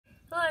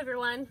Hello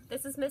everyone,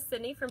 this is Miss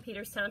Sydney from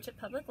Peters Township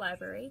Public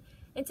Library,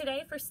 and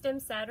today for STEM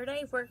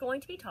Saturday we're going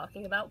to be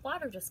talking about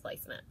water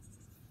displacement.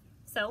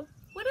 So,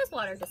 what is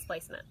water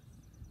displacement?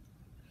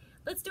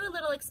 Let's do a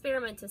little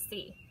experiment to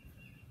see.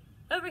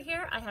 Over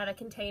here I had a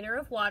container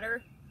of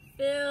water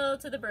filled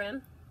to the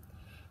brim,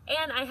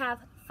 and I have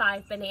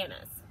 5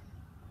 bananas.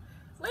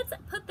 Let's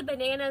put the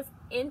bananas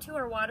into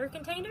our water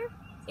container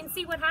and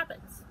see what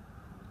happens.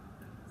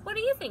 What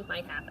do you think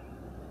might happen?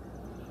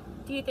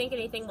 Do you think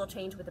anything will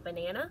change with the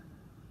banana?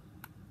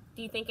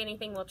 Do you think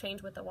anything will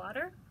change with the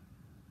water?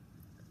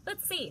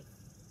 Let's see.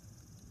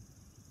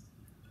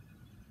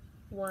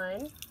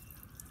 1,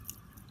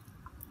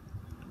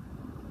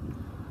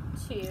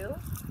 2,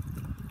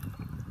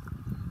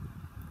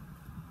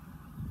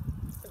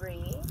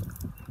 3,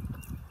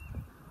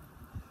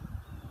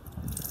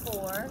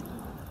 4,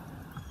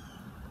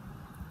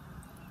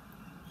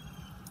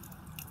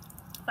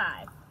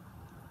 5.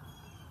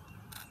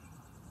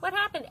 What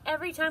happened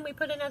every time we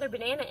put another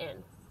banana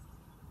in?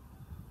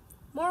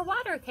 More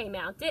water came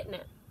out, didn't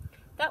it?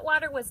 That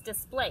water was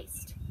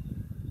displaced.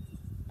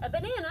 A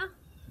banana,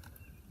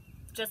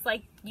 just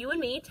like you and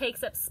me,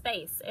 takes up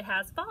space. It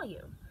has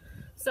volume.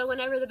 So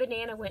whenever the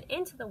banana went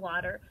into the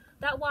water,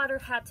 that water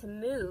had to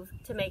move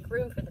to make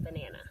room for the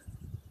banana.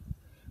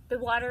 The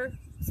water,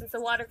 since the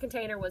water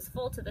container was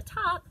full to the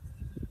top,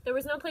 there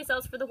was no place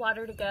else for the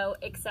water to go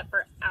except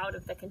for out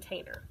of the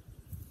container.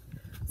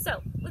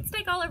 So let's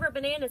take all of our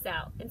bananas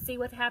out and see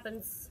what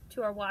happens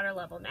to our water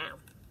level now.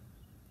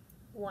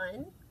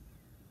 1,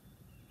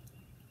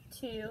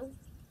 2,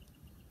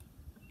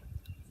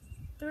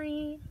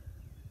 3,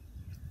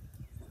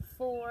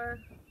 4,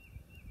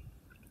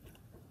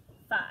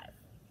 5.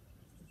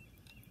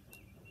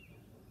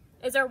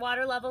 Is our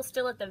water level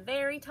still at the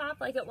very top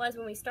like it was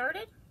when we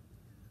started?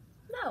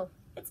 No,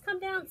 it's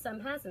come down some,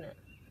 hasn't it?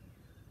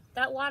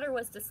 That water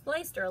was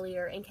displaced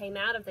earlier and came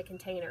out of the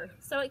container,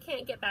 so it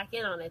can't get back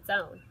in on its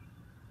own.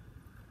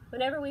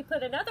 Whenever we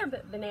put another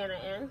banana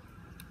in,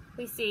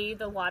 we see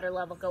the water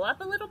level go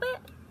up a little bit,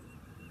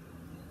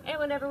 and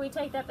whenever we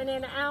take that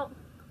banana out,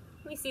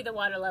 we see the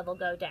water level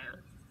go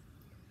down.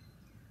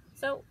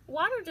 So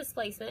water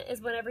displacement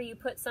is whenever you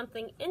put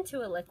something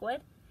into a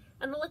liquid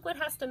and the liquid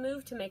has to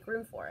move to make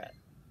room for it.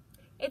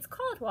 It's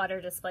called water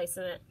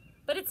displacement,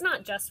 but it's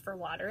not just for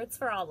water, it's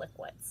for all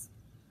liquids.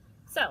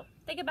 So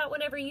think about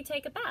whenever you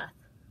take a bath.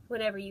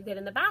 Whenever you get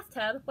in the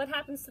bathtub, what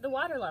happens to the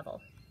water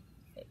level?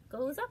 It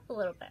goes up a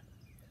little bit.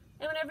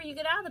 And whenever you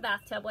get out of the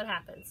bathtub, what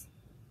happens?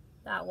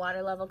 That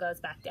water level goes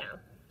back down.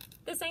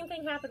 The same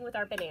thing happened with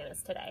our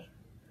bananas today.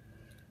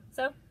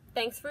 So,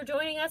 thanks for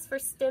joining us for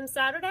STEM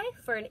Saturday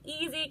for an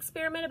easy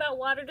experiment about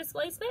water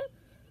displacement.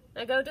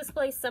 Now go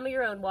displace some of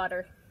your own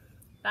water.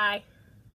 Bye.